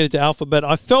 100% committed to Alpha, but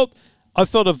I felt a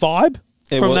vibe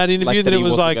from that interview that it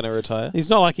was like going to retire. he's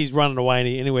not like he's running away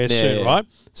anywhere soon, yeah. right?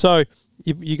 So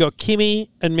you got Kimi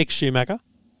and Mick Schumacher.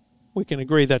 We can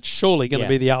agree that's surely going to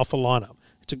be the Alpha lineup.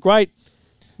 It's a great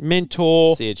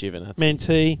mentor, See a Giovinazzi.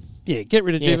 mentee. Yeah, get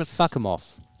rid of Yeah, Giovinazzi. fuck him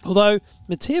off. Although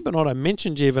Mattia Binotto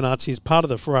mentioned Giovinazzi as part of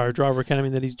the Ferrari Driver Academy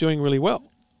that he's doing really well.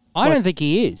 I don't think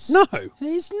he is. No.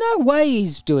 There's no way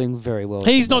he's doing very well. at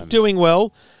He's the not moment. doing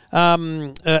well.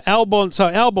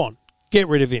 Albon, get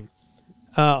rid of him.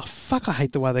 Fuck, I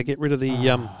hate the way they get rid of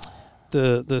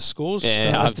the scores.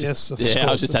 Yeah, I've just had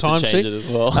to change it as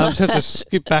well. I just have to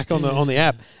skip back on the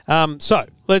app. So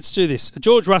let's do this.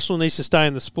 George Russell needs to stay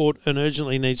in the sport and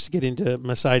urgently needs to get into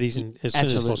Mercedes as soon as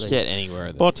Absolutely. possible. Get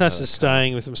anywhere. Bottas is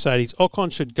staying with Mercedes.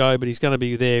 Ocon should go, but he's going to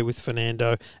be there with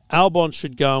Fernando. Albon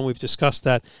should go, and we've discussed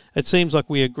that. It seems like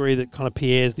we agree that kind of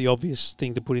Pierre's the obvious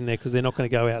thing to put in there because they're not going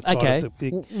to go outside of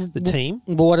the team.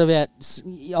 But what about,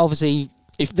 obviously,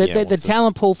 If the Pierre the wants it.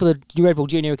 talent pool for the Red Bull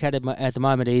Junior Academy at the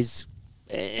moment is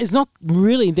not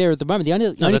really there at the moment. The only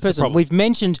that's the person problem. we've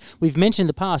mentioned in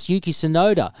the past, Yuki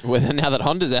Tsunoda. Well, now that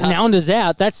Honda's out. Now Honda's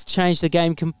out, that's changed the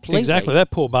game completely. Exactly. That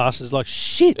poor bastard's like,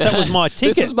 shit, that was my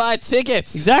ticket. This is my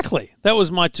tickets. Exactly. That was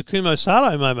my Takuma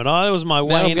Sato moment. That was my Now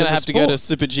way I'm into going to the have to go to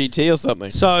sport. Super GT or something.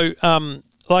 So,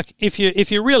 like, if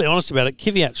you're really honest about it,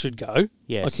 Kvyat should go.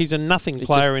 Yes. Like, he's a nothing It's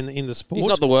player just- in the sport. He's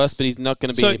not the worst, but he's not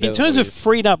going to be So, any better in terms than of what he is.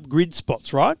 freed up grid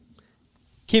spots, right?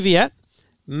 Kvyat,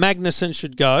 Magnussen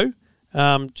should go.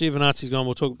 Giovinazzi's gone.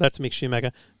 We'll talk. That's Mick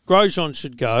Schumacher. Grosjean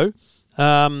should go.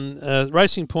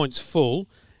 Racing Point's full.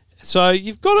 So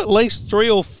you've got at least 3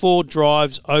 or 4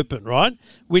 drives open, right?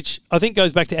 Which I think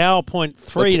goes back to our point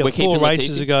 3 to 4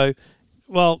 races ago.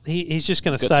 Well, he's just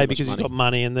going to stay because he's got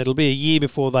money, and it'll be a year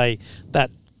before that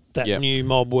new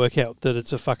mob work out that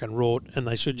it's a fucking rort, and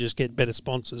they should just get better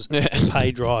sponsors and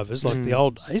pay drivers like the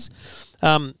old days.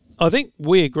 I think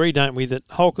we agree, don't we, that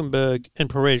Hülkenberg and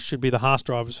Perez should be the Haas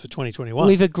drivers for 2021.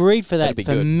 We've agreed for that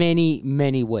for many,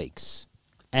 many weeks.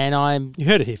 And You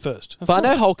heard it here first. But I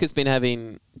know Hulk has been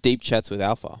having deep chats with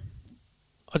Alpha.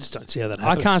 I just don't see how that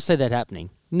happens. I can't see that happening.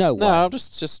 No way. No, I'm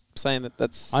just saying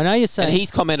that's... I know you're saying... And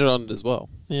he's commented on it as well.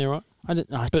 Yeah, right.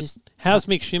 But how's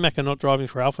Mick Schumacher not driving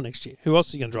for Alpha next year? Who else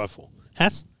is he going to drive for?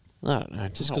 Haas? I don't know.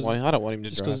 I don't want him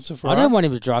to drive. It's a Ferrari? I don't want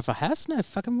him to drive for Haas. No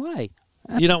fucking way.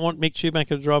 You don't want Mick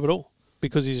Schumacher to drive at all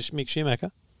because he's Mick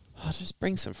Schumacher? Just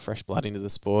bring some fresh blood into the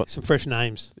sport. Some fresh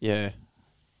names. Yeah.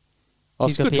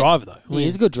 He's a good driver, though.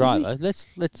 He's a good driver. Let's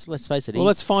face it. Well,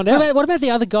 let's find out. What about the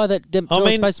other guy that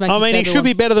was supposed to make he should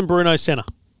be better than Bruno Senna.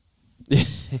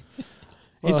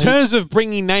 In terms of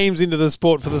bringing names into the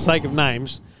sport for the sake of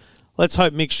names, let's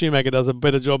hope Mick Schumacher does a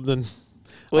better job than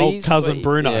old cousin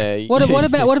Bruno. Yeah. What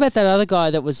about that other guy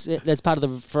that's part of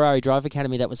the Ferrari Drive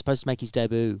Academy that was supposed to make his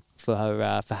debut for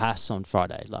Haas on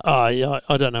Friday?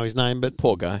 I don't know his name, but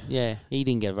poor guy. Yeah, he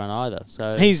didn't get a run either.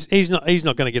 So he's not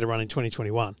going to get a run in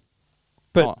 2021.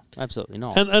 But absolutely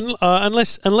not. And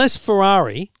unless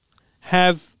Ferrari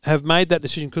have made that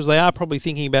decision, because they are probably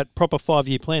thinking about proper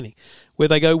 5-year planning, where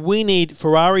they go, we need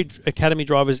Ferrari Academy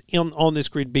drivers on this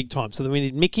grid big time. So then we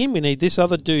need Mick in, we need this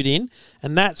other dude in,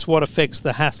 and that's what affects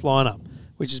the Haas lineup,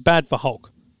 which is bad for Hulk.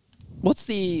 What's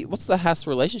the Haas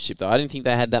relationship though? I didn't think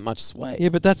they had that much sway. Yeah,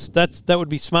 but that would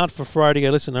be smart for Ferrari to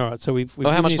go, listen, all right, so we've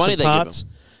how much money they parts,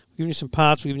 we've given you some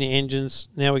parts, we've given you engines,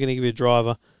 now we're going to give you a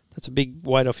driver. That's a big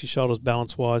weight off your shoulders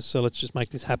balance-wise, so let's just make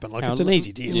this happen. It's an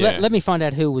easy deal. Let me find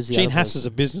out who was the other. Gene Haas is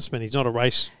a businessman. He's not a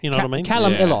race, you know what I mean?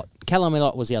 Callum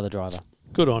Elott was the other driver.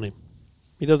 Good on him.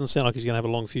 He doesn't sound like he's going to have a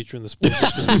long future in the sport.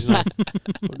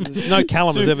 No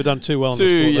Callum has ever done too well in the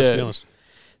sport, let's be honest.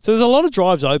 So there's a lot of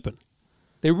drives open.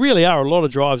 There really are a lot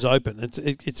of drives open.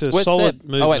 It's a solid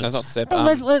movement. Oh, wait, no, it's not Seb.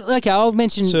 Okay, I'll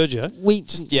mention... Sergio.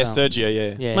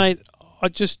 Sergio, yeah. Mate, I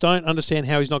just don't understand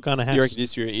how he's not going to Haas. You reckon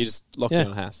you just locked in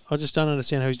on Haas? I just don't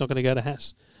understand how he's not going to go to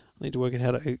Haas. I need to work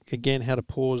out how to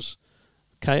pause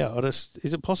KO.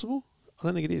 Is it possible? I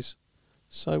don't think it is.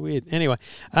 So weird. Anyway,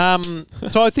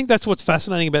 so I think that's what's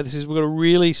fascinating about this is we've got a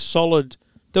really solid...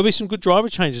 There'll be some good driver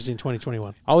changes in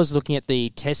 2021. I was looking at the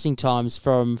testing times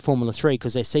from Formula 3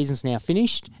 because their season's now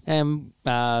finished.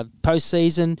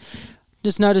 Post-season,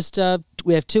 just noticed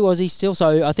we have 2 Aussies still,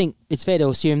 so I think it's fair to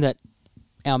assume that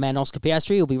our man Oscar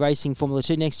Piastri will be racing Formula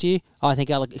 2 next year. I think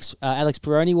Alex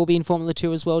Peroni will be in Formula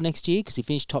 2 as well next year because he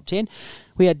finished top 10.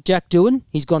 We had Jack Doohan.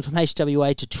 He's gone from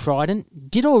HWA to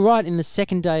Trident. Did all right in the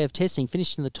second day of testing,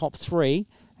 finished in the top 3.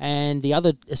 And the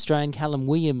other Australian, Callum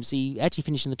Williams, he actually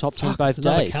finished in the top 10 both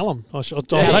days. Callum. I'll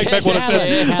take back what I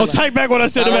said. I'll take back what I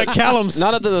said about Callums.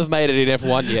 None of them have made it in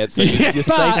F1 yet, so you're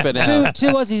safe for now.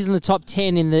 Two Aussies in the top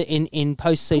 10 in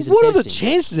post-season What testing. are the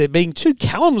chances of there being 2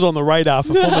 Callums on the radar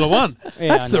for Formula 1?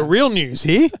 That's the real news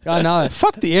here. I know.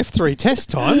 Fuck the F3 test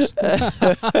times.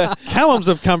 Callums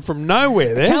have come from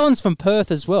nowhere there. Callum's from Perth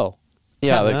as well.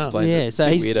 Yeah, that explains it. Yeah, so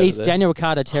he's Daniel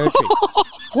Ricciardo territory.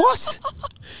 What?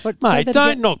 Mate,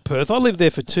 don't knock Perth. I lived there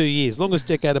for 2 years, longest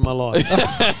decade of my life.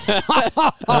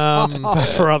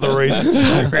 For other reasons,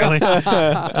 really.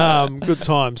 Good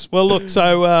times. Well, look,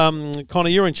 so Connor,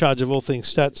 you're in charge of all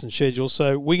things stats and schedules,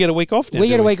 so we get a week off now. We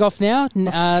get a week off now.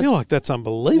 I feel like that's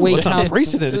unbelievable. It's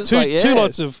unprecedented. Two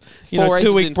lots of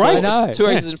 2-week breaks. 2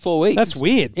 races in 4 weeks. That's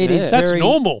weird. It is. That's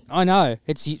normal. I know.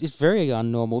 It's very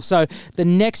unnormal. So the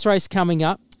next race coming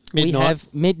up. Midnight. We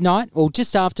have midnight, or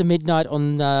just after midnight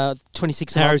on the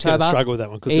 26th of Harry's October. going to struggle with that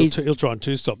one because he'll try and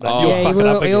 2-stop that. Oh,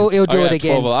 yeah, he'll do it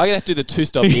again. I'm going to have to do the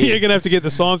 2-stop here. You're going to have to get the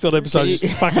Seinfeld episode, just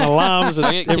fucking alarms and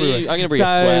everywhere. I'm going to bring a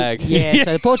swag. Yeah,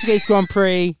 so the Portuguese Grand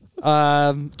Prix,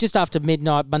 just after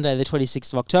midnight, Monday the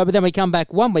 26th of October. Then we come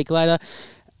back 1 week later,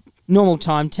 normal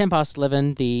time,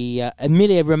 11:10, the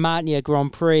Emilia-Romagna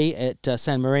Grand Prix at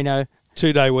San Marino.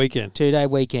 2-day weekend. 2-day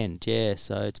weekend, yeah.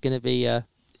 So it's going to be...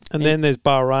 and then there's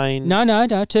Bahrain.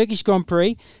 No. Turkish Grand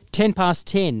Prix,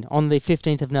 10:10 on the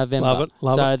 15th of November.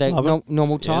 Love it.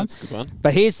 Normal time. Yeah, that's a good one.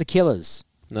 But here's the killers.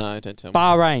 No, don't tell me.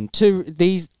 Bahrain. Two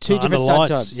different start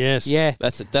lights, times. yes. Yeah.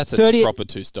 That's a proper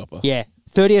 2-stopper. Yeah.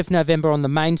 30th November on the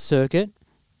main circuit.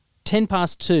 10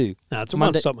 past 2. No, it's a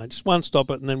one stop, mate. Just one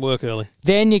stop it and then work early.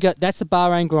 Then you got, that's the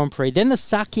Bahrain Grand Prix. Then the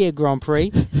Sakhir Grand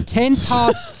Prix, 10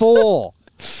 past 4.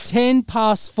 10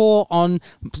 past 4 on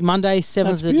Monday,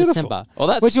 7th of December.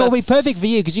 Well, which will be perfect for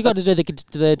you because you got to do the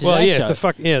Today well, yeah,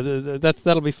 show.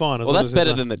 That'll be fine. Well, that's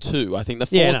better than the 2. I think the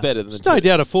 4's better than the 2. No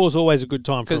doubt a 4's always a good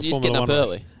time for a because you're just Formula getting up 1 race.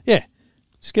 early. Yeah,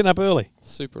 just getting up early.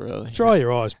 Super early. Dry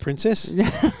your eyes, princess.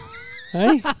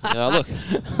 Hey? Yeah, look.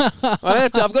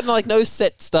 I've got like no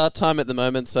set start time at the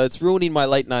moment, so it's ruining my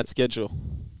late night schedule.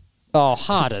 Oh,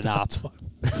 harden up.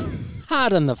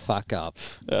 Harden the fuck up.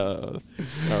 All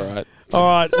right. All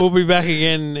right, we'll be back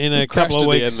again in a couple of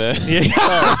weeks. The end there.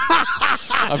 Yeah.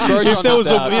 If there was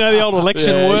the old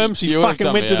election worms, you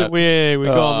fucking went to the we've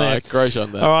gone there.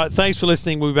 Grosjean there. All right, thanks for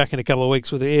listening. We'll be back in a couple of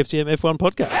weeks with the EFTM F1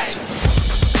 podcast.